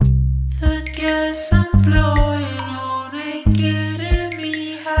stress I'm blowing on ain't getting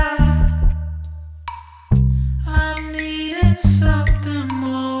me high. I'm needing something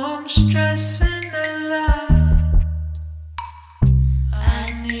more, I'm stressing a lot.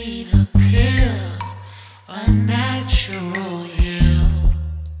 I need a pill, a natural heal.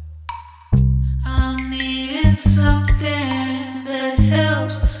 I'm needing something that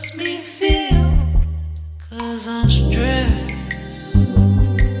helps me feel, 'cause I'm stressed.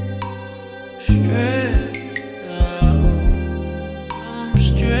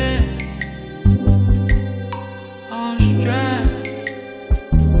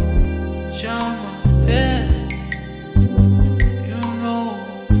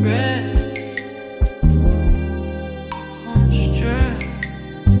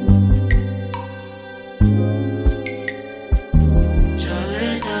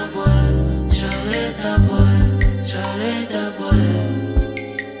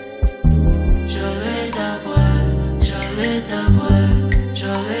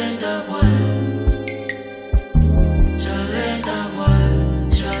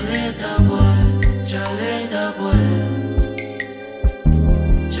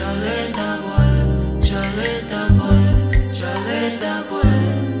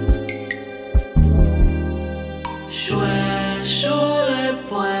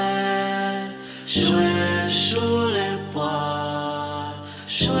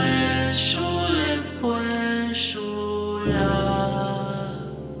 Sous les poings, sous la